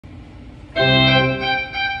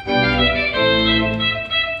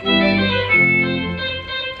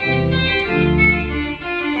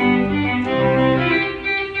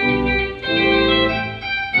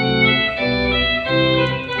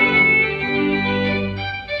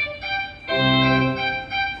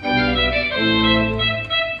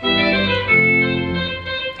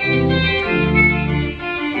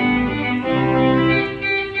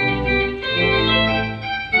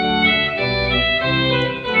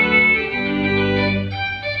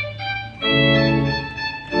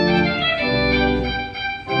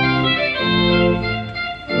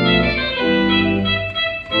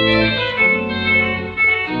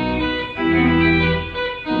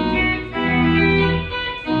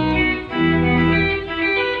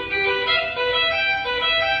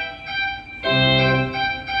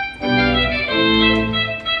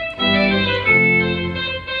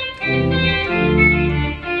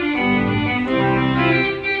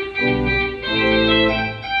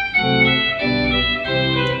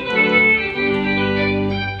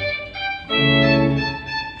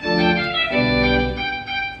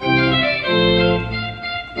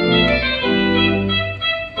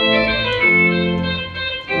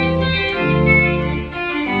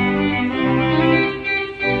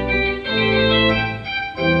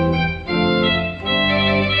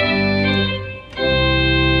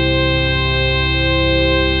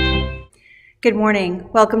Good morning.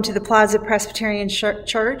 Welcome to the Plaza Presbyterian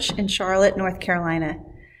Church in Charlotte, North Carolina.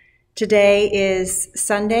 Today is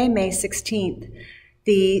Sunday, May 16th,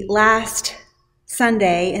 the last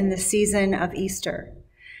Sunday in the season of Easter.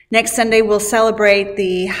 Next Sunday, we'll celebrate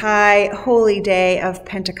the high holy day of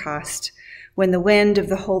Pentecost, when the wind of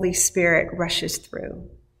the Holy Spirit rushes through.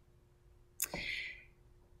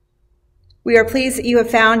 We are pleased that you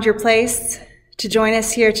have found your place to join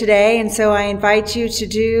us here today, and so I invite you to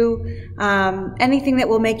do anything that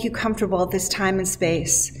will make you comfortable at this time and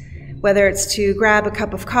space, whether it's to grab a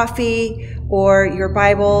cup of coffee or your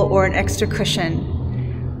Bible or an extra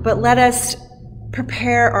cushion. But let us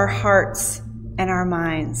prepare our hearts and our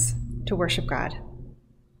minds to worship God.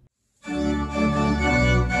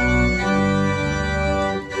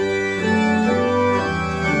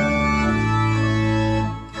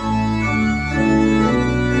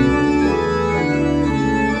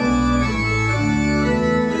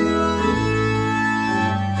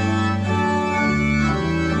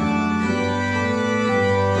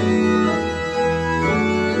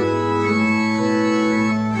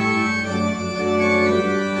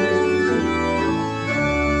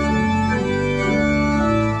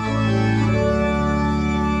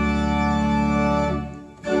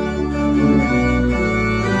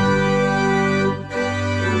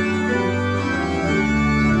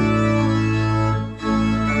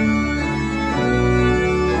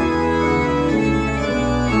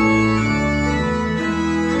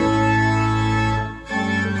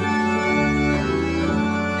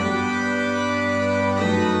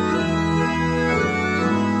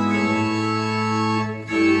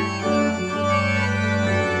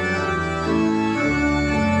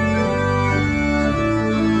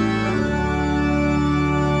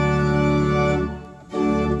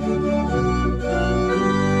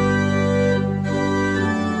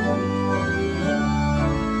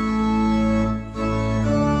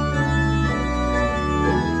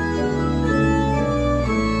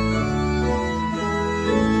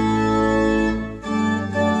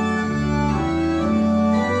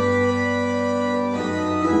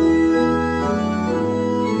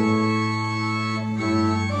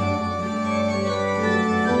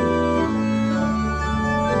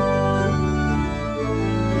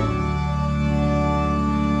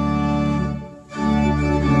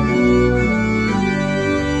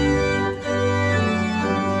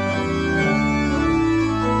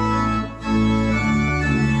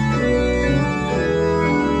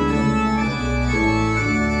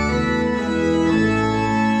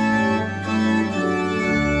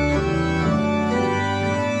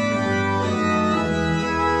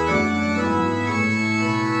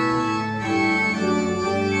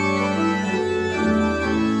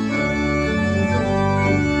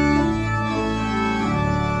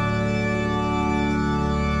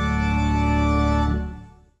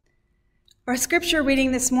 Our scripture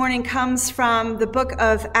reading this morning comes from the book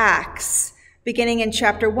of Acts, beginning in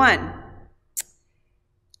chapter 1.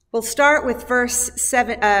 We'll start with verse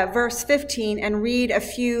 15 and read a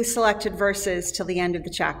few selected verses till the end of the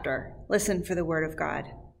chapter. Listen for the word of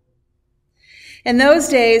God. In those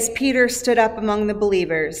days, Peter stood up among the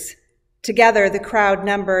believers. Together, the crowd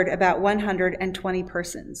numbered about 120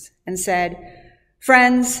 persons, and said,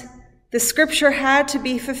 "Friends, the scripture had to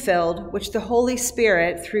be fulfilled, which the Holy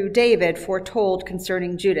Spirit, through David, foretold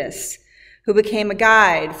concerning Judas, who became a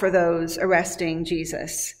guide for those arresting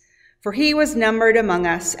Jesus. For he was numbered among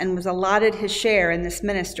us and was allotted his share in this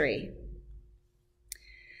ministry."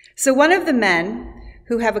 So one of the men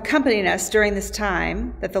who have accompanied us during this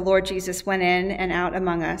time that the Lord Jesus went in and out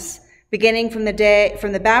among us, beginning from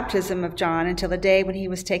the baptism of John until the day when he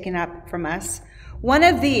was taken up from us, one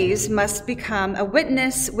of these must become a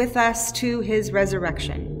witness with us to his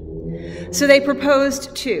resurrection. So they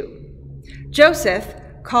proposed two: Joseph,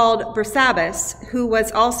 called Barsabbas, who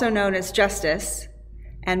was also known as Justus,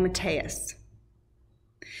 and Matthias.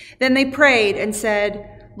 Then they prayed and said,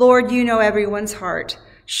 "Lord, you know everyone's heart.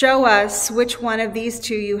 Show us which one of these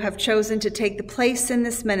two you have chosen to take the place in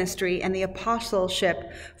this ministry and the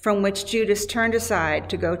apostleship from which Judas turned aside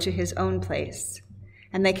to go to his own place."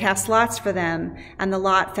 And they cast lots for them, and the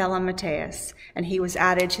lot fell on Matthias, and he was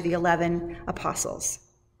added to the 11 apostles.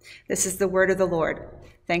 This is the word of the Lord.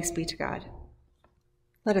 Thanks be to God.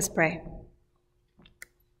 Let us pray.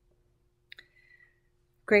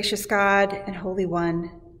 Gracious God and Holy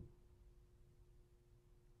One,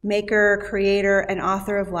 Maker, Creator, and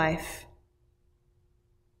Author of life,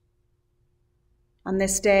 on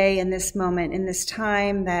this day, in this moment, in this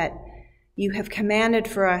time that you have commanded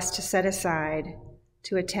for us to set aside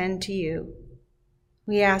to attend to you,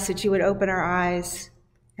 we ask that you would open our eyes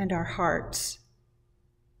and our hearts,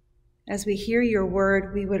 as we hear your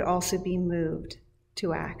word, we would also be moved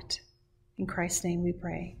to act. In Christ's name we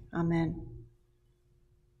pray. Amen.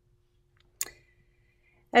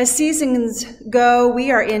 As seasons go, we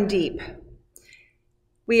are in deep.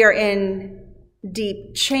 We are in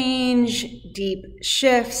deep change, deep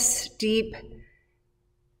shifts, deep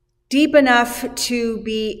enough to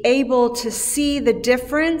be able to see the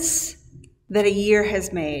difference that a year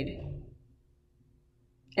has made.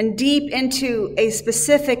 And deep into a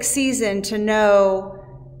specific season to know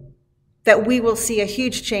that we will see a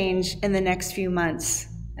huge change in the next few months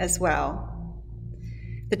as well.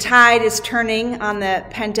 The tide is turning on the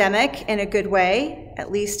pandemic in a good way,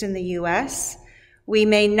 at least in the U.S. We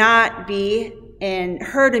may not be in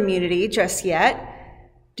herd immunity just yet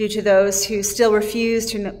due to those who still refuse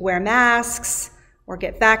to wear masks or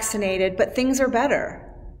get vaccinated, but things are better.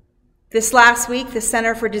 This last week, the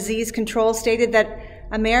Center for Disease Control stated that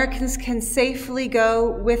Americans can safely go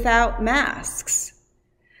without masks.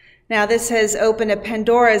 Now, this has opened a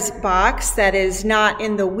Pandora's box that is not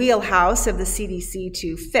in the wheelhouse of the CDC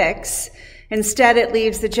to fix. Instead, it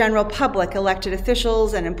leaves the general public, elected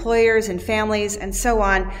officials and employers and families and so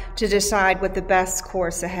on, to decide what the best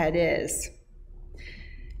course ahead is.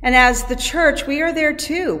 And as the church, we are there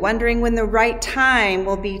too, wondering when the right time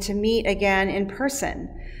will be to meet again in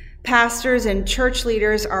person. Pastors and church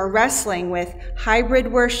leaders are wrestling with hybrid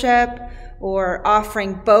worship, or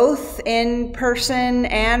offering both in-person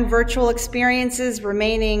and virtual experiences,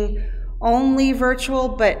 remaining only virtual,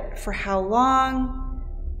 but for how long?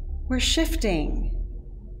 We're shifting.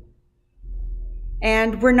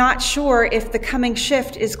 And we're not sure if the coming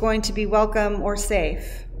shift is going to be welcome or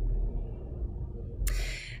safe.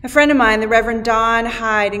 A friend of mine, the Reverend Don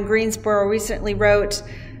Hyde in Greensboro, recently wrote,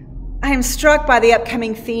 "I am struck by the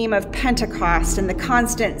upcoming theme of Pentecost and the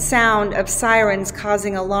constant sound of sirens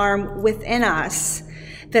causing alarm within us,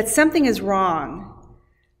 that something is wrong.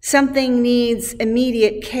 Something needs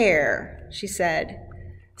immediate care," she said.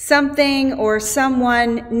 Something or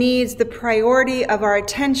someone needs the priority of our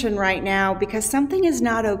attention right now because something is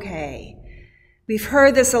not okay. We've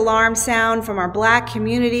heard this alarm sound from our Black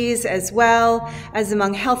communities as well as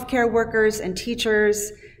among healthcare workers and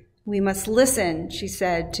teachers. We must listen, she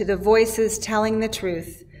said, to the voices telling the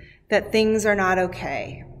truth that things are not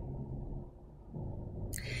okay.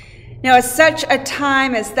 Now, at such a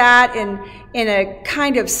time as that, in a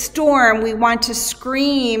kind of storm, we want to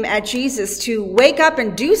scream at Jesus to wake up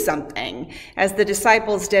and do something, as the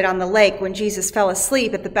disciples did on the lake when Jesus fell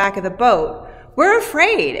asleep at the back of the boat. We're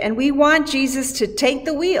afraid, and we want Jesus to take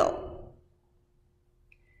the wheel.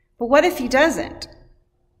 But what if he doesn't?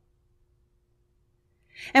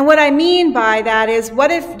 And what I mean by that is, what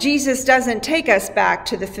if Jesus doesn't take us back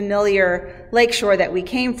to the familiar lakeshore that we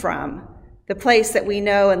came from, the place that we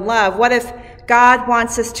know and love? What if God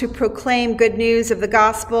wants us to proclaim good news of the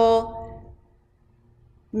gospel,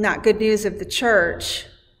 not good news of the church,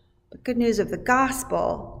 but good news of the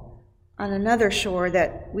gospel on another shore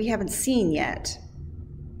that we haven't seen yet?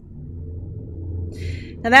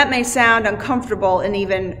 Now that may sound uncomfortable and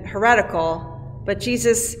even heretical, but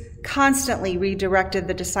Jesus constantly redirected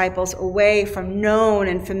the disciples away from known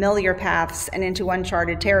and familiar paths and into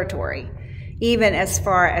uncharted territory, even as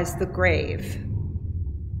far as the grave.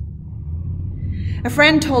 A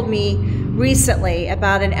friend told me recently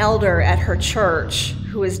about an elder at her church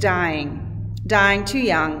who was dying too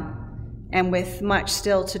young and with much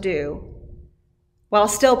still to do. While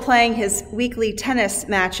still playing his weekly tennis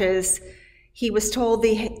matches, he was told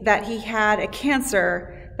that he had a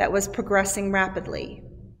cancer that was progressing rapidly.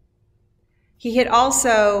 He had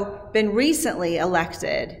also been recently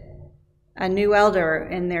elected a new elder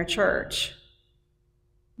in their church,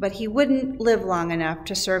 but he wouldn't live long enough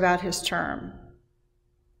to serve out his term.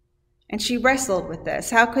 And she wrestled with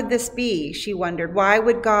this. How could this be? She wondered. Why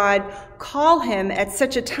would God call him at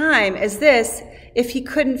such a time as this if he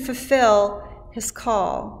couldn't fulfill his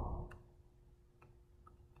call?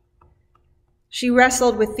 She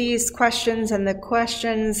wrestled with these questions and the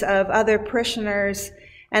questions of other parishioners,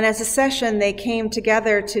 and as a session they came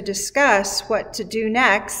together to discuss what to do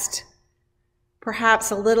next, perhaps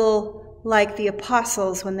a little like the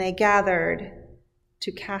apostles when they gathered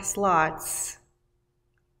to cast lots.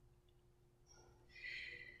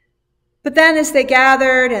 But then as they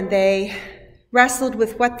gathered and they wrestled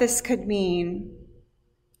with what this could mean,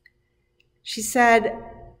 she said,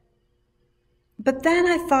 "But then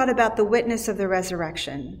I thought about the witness of the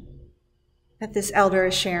resurrection that this elder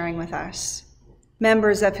is sharing with us,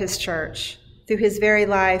 members of his church, through his very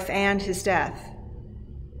life and his death.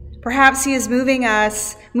 Perhaps he is moving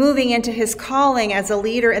into his calling as a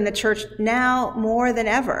leader in the church now more than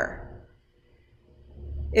ever.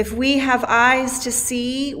 If we have eyes to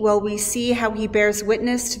see, will we see how he bears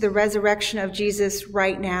witness to the resurrection of Jesus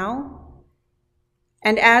right now?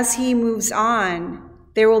 And as he moves on,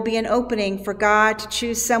 there will be an opening for God to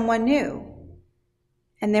choose someone new.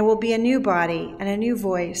 And there will be a new body and a new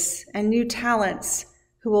voice and new talents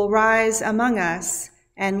who will rise among us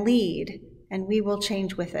and lead, and we will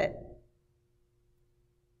change with it.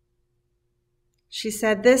 She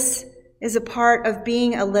said, this is a part of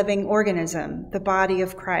being a living organism, the body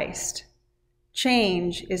of Christ.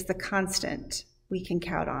 Change is the constant we can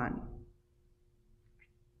count on.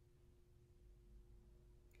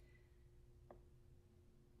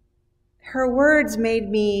 Her words made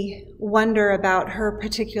me wonder about her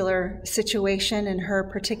particular situation and her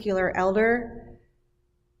particular elder.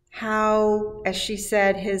 How, as she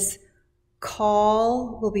said, his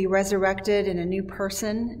call will be resurrected in a new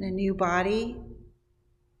person, in a new body.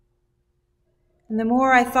 And the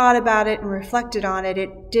more I thought about it and reflected on it,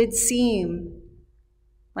 it did seem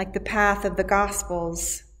like the path of the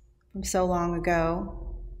Gospels from so long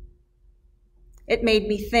ago. It made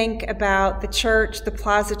me think about the church, the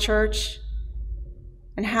Plaza Church,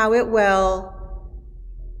 and how it will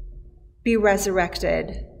be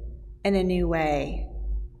resurrected in a new way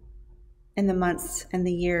in the months and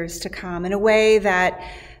the years to come, in a way that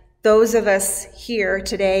those of us here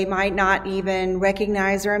today might not even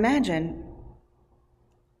recognize or imagine.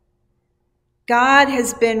 God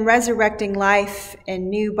has been resurrecting life in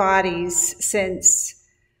new bodies since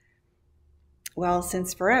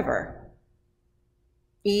forever.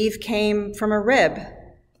 Eve came from a rib.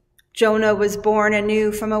 Jonah was born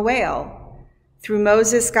anew from a whale. Through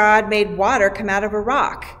Moses, God made water come out of a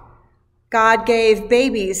rock. God gave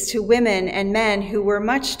babies to women and men who were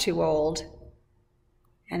much too old.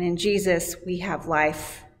 And in Jesus, we have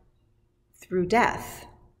life through death.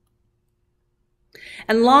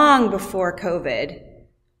 And long before COVID,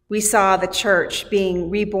 we saw the church being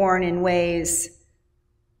reborn in ways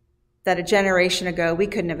that a generation ago we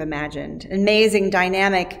couldn't have imagined. Amazing,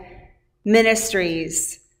 dynamic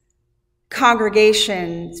ministries,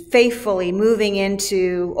 congregations faithfully moving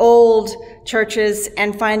into old churches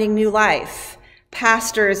and finding new life.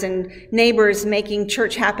 Pastors and neighbors making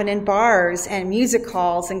church happen in bars and music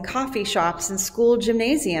halls and coffee shops and school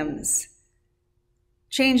gymnasiums.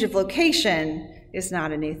 Change of location is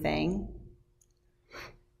not a new thing.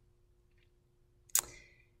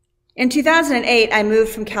 In 2008, I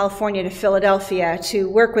moved from California to Philadelphia to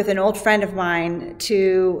work with an old friend of mine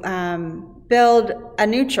to build a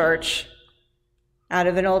new church out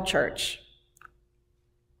of an old church.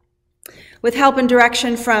 With help and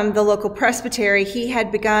direction from the local presbytery, he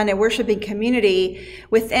had begun a worshiping community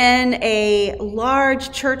within a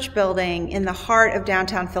large church building in the heart of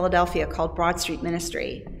downtown Philadelphia called Broad Street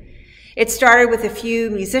Ministry. It started with a few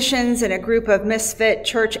musicians and a group of misfit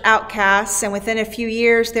church outcasts, and within a few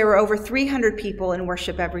years, there were over 300 people in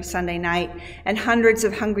worship every Sunday night and hundreds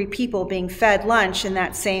of hungry people being fed lunch in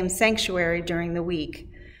that same sanctuary during the week,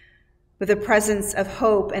 with a presence of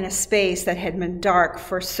hope and a space that had been dark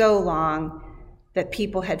for so long that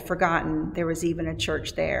people had forgotten there was even a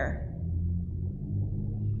church there.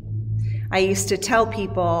 I used to tell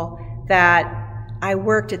people that I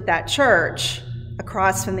worked at that church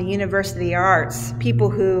across from the University of Arts,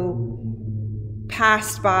 people who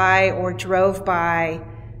passed by or drove by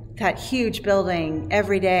that huge building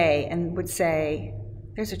every day and would say,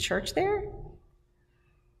 "There's a church there?"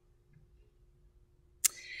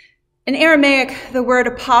 In Aramaic, the word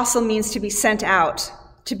apostle means to be sent out.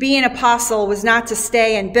 To be an apostle was not to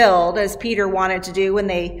stay and build, as Peter wanted to do when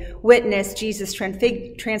they witnessed Jesus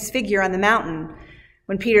transfigure on the mountain.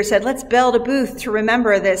 When Peter said, "Let's build a booth to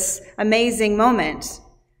remember this amazing moment."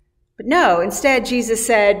 But no, instead Jesus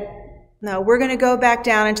said, "No, we're going to go back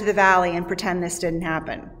down into the valley and pretend this didn't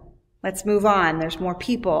happen. Let's move on. There's more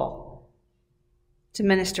people to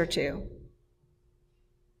minister to."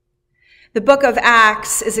 The book of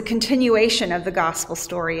Acts is a continuation of the gospel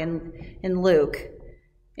story in Luke.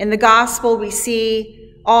 In the gospel, we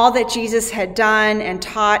see all that Jesus had done and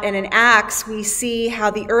taught, and in Acts, we see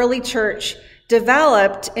how the early church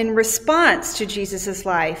developed in response to Jesus'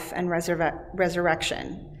 life and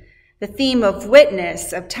resurrection. The theme of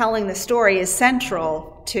witness, of telling the story, is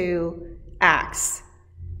central to Acts.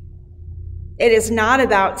 It is not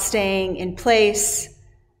about staying in place.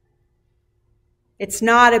 It's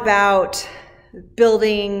not about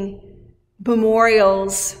building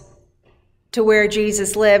memorials to where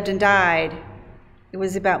Jesus lived and died. It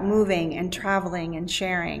was about moving and traveling and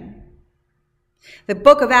sharing. The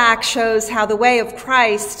book of Acts shows how the way of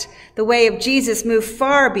Christ, the way of Jesus, moved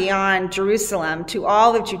far beyond Jerusalem to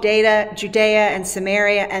all of Judea and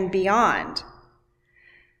Samaria and beyond.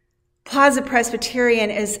 Plaza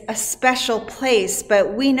Presbyterian is a special place,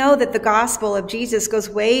 but we know that the gospel of Jesus goes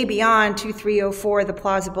way beyond 2304 the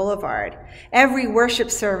Plaza Boulevard. Every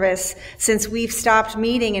worship service since we've stopped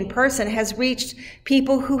meeting in person has reached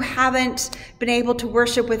people who haven't been able to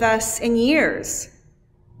worship with us in years,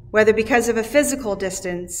 whether because of a physical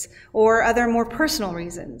distance or other more personal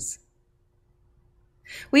reasons.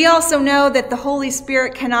 We also know that the Holy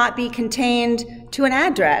Spirit cannot be contained to an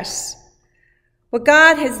address. What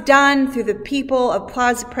God has done through the people of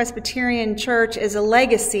Plaza Presbyterian Church is a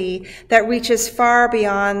legacy that reaches far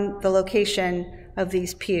beyond the location of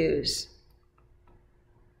these pews.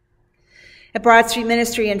 At Broad Street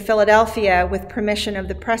Ministry in Philadelphia, with permission of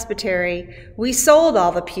the presbytery, we sold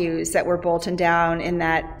all the pews that were bolted down in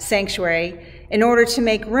that sanctuary in order to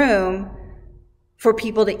make room for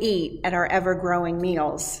people to eat at our ever-growing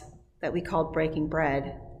meals that we called breaking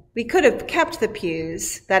bread. We could have kept the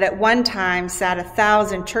pews that at one time sat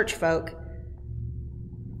 1,000 church folk,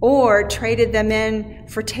 or traded them in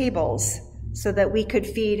for tables so that we could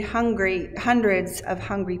feed hundreds of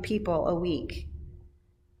hungry people a week.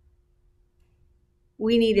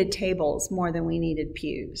 We needed tables more than we needed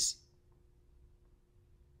pews.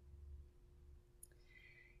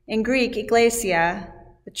 In Greek, ecclesia,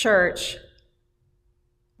 the church,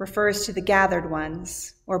 refers to the gathered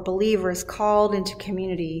ones, or believers called into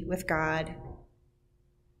community with God.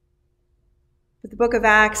 But the book of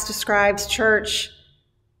Acts describes church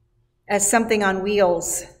as something on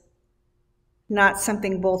wheels, not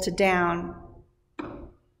something bolted down.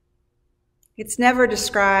 It's never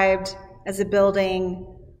described as a building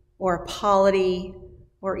or a polity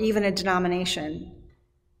or even a denomination.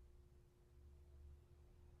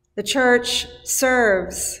 The church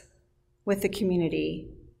serves with the community,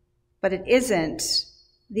 but it isn't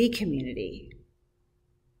the community.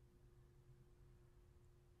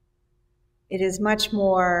 It is much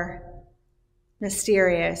more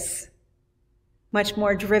mysterious, much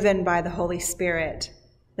more driven by the Holy Spirit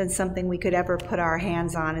than something we could ever put our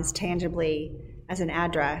hands on as tangibly as an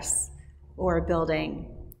address or a building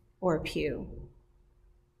or a pew.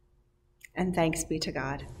 And thanks be to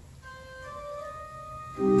God.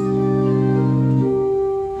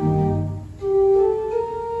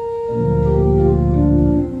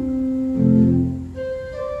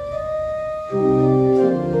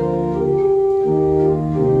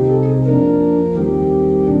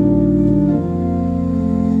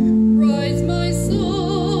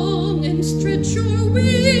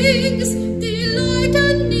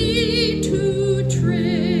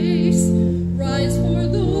 Rise for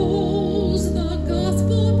those the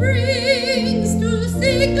gospel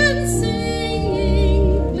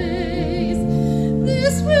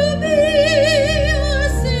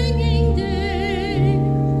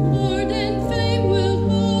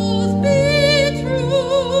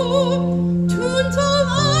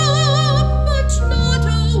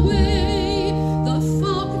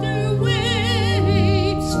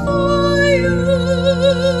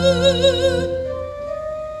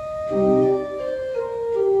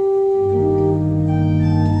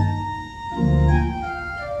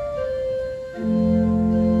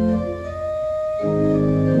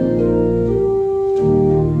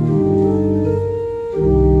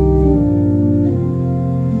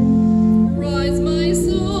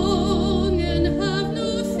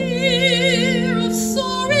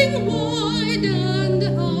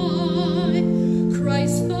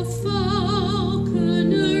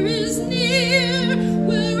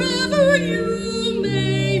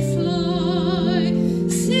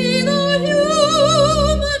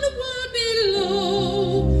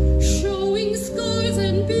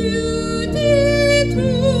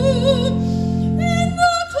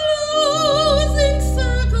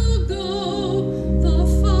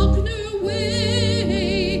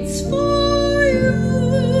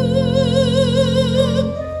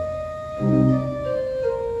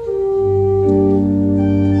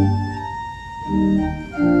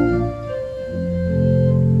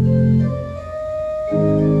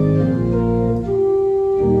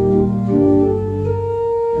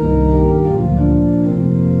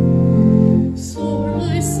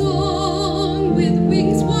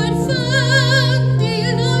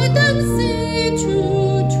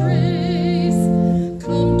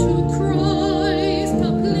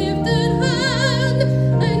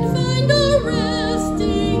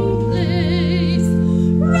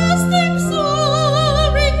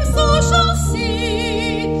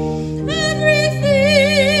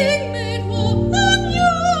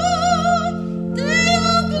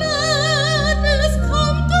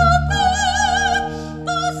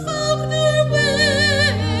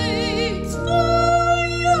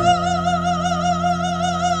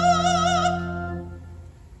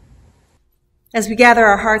As we gather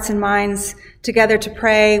our hearts and minds together to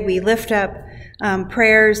pray, we lift up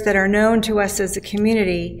prayers that are known to us as a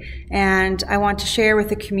community. And I want to share with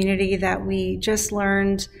the community that we just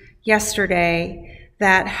learned yesterday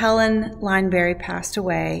that Helen Lineberry passed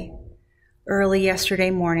away early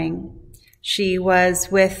yesterday morning. She was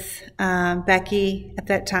with Becky at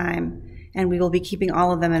that time, and we will be keeping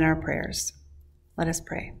all of them in our prayers. Let us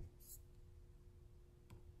pray.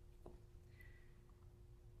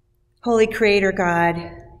 Holy Creator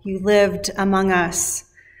God, you lived among us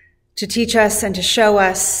to teach us and to show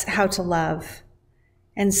us how to love.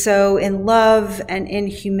 And so in love and in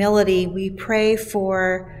humility, we pray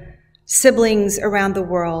for siblings around the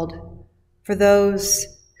world, for those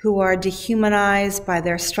who are dehumanized by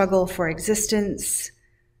their struggle for existence,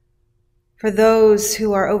 for those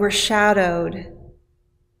who are overshadowed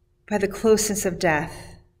by the closeness of death,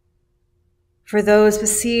 for those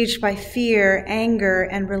besieged by fear, anger,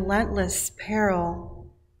 and relentless peril,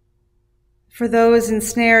 for those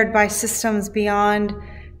ensnared by systems beyond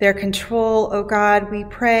their control. O God, we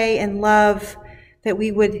pray in love that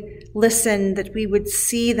we would listen, that we would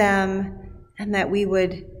see them, and that we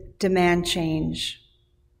would demand change.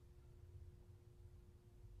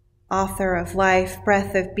 Author of life,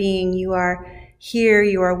 breath of being, you are here,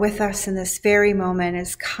 you are with us in this very moment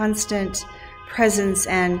as constant presence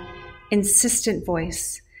and insistent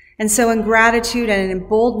voice. And so in gratitude and in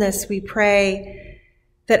boldness, we pray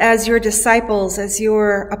that as your disciples, as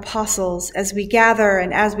your apostles, as we gather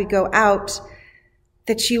and as we go out,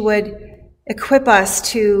 that you would equip us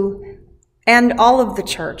to, and all of the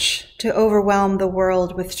church, to overwhelm the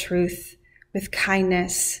world with truth, with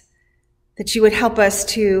kindness, that you would help us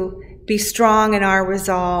to be strong in our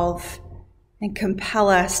resolve and compel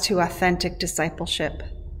us to authentic discipleship.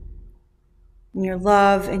 In your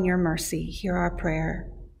love and your mercy, hear our prayer.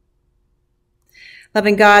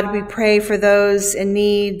 Loving God, we pray for those in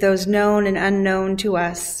need, those known and unknown to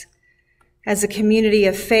us. As a community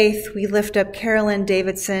of faith, we lift up Carolyn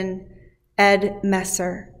Davidson, Ed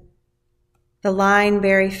Messer, the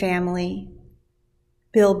Lineberry family,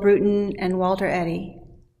 Bill Bruton and Walter Eddy.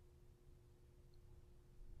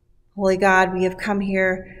 Holy God, we have come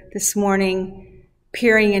here this morning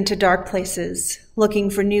peering into dark places, looking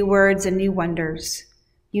for new words and new wonders.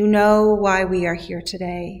 You know why we are here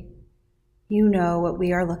today. You know what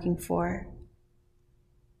we are looking for.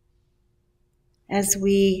 As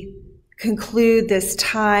we conclude this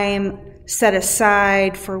time set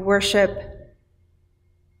aside for worship,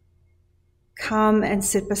 come and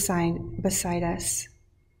sit beside us,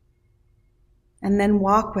 and then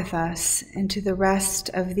walk with us into the rest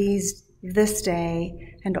of this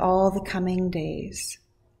day and all the coming days.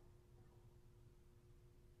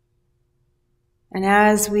 And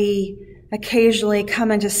as we occasionally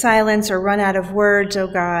come into silence or run out of words, O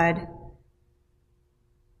God,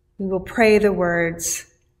 we will pray the words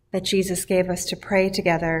that Jesus gave us to pray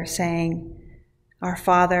together, saying, Our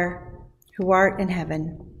Father, who art in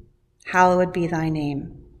heaven, hallowed be thy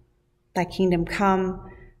name. Thy kingdom come,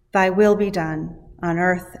 thy will be done on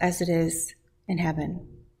earth as it is in heaven.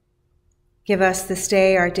 Give us this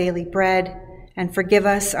day our daily bread, and forgive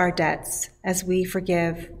us our debts as we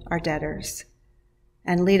forgive our debtors.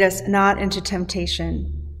 And lead us not into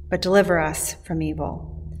temptation, but deliver us from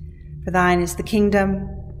evil. For thine is the kingdom,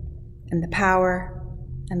 and the power,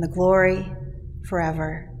 and the glory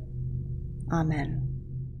forever. Amen.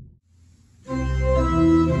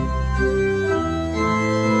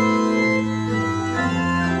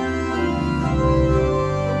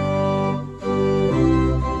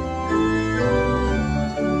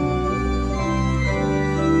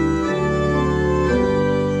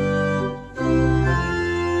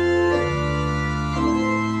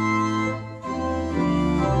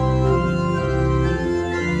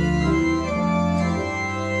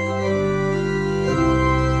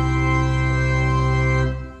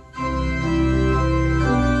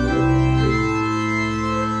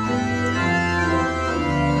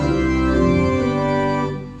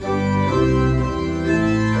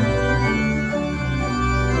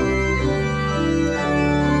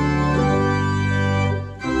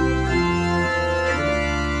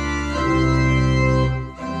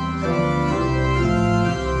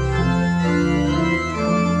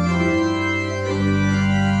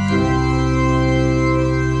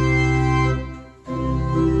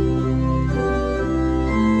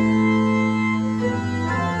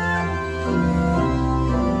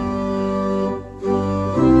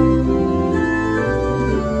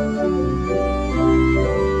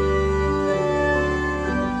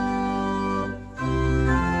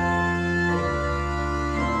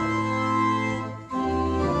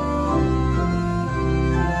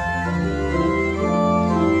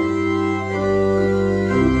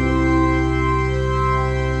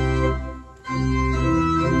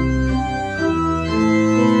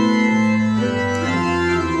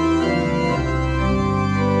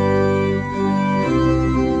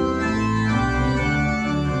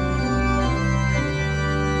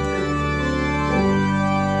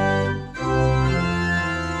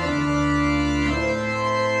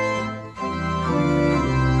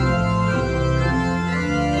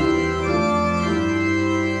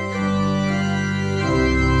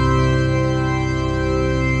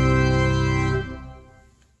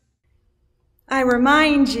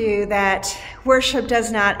 remind you that worship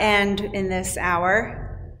does not end in this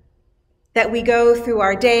hour, that we go through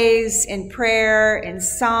our days in prayer, in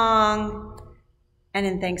song, and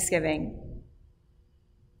in thanksgiving.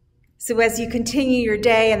 So as you continue your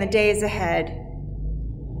day and the days ahead,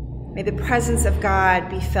 may the presence of God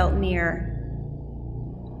be felt near.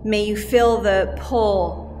 May you feel the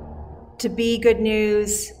pull to be good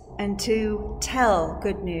news and to tell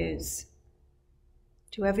good news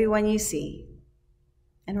to everyone you see.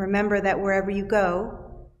 And remember that wherever you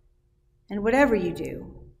go and whatever you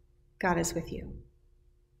do, God is with you.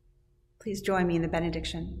 Please join me in the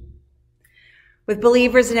benediction. With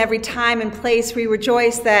believers in every time and place, we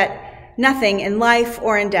rejoice that nothing in life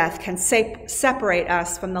or in death can separate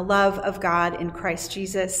us from the love of God in Christ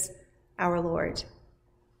Jesus, our Lord.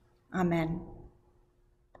 Amen.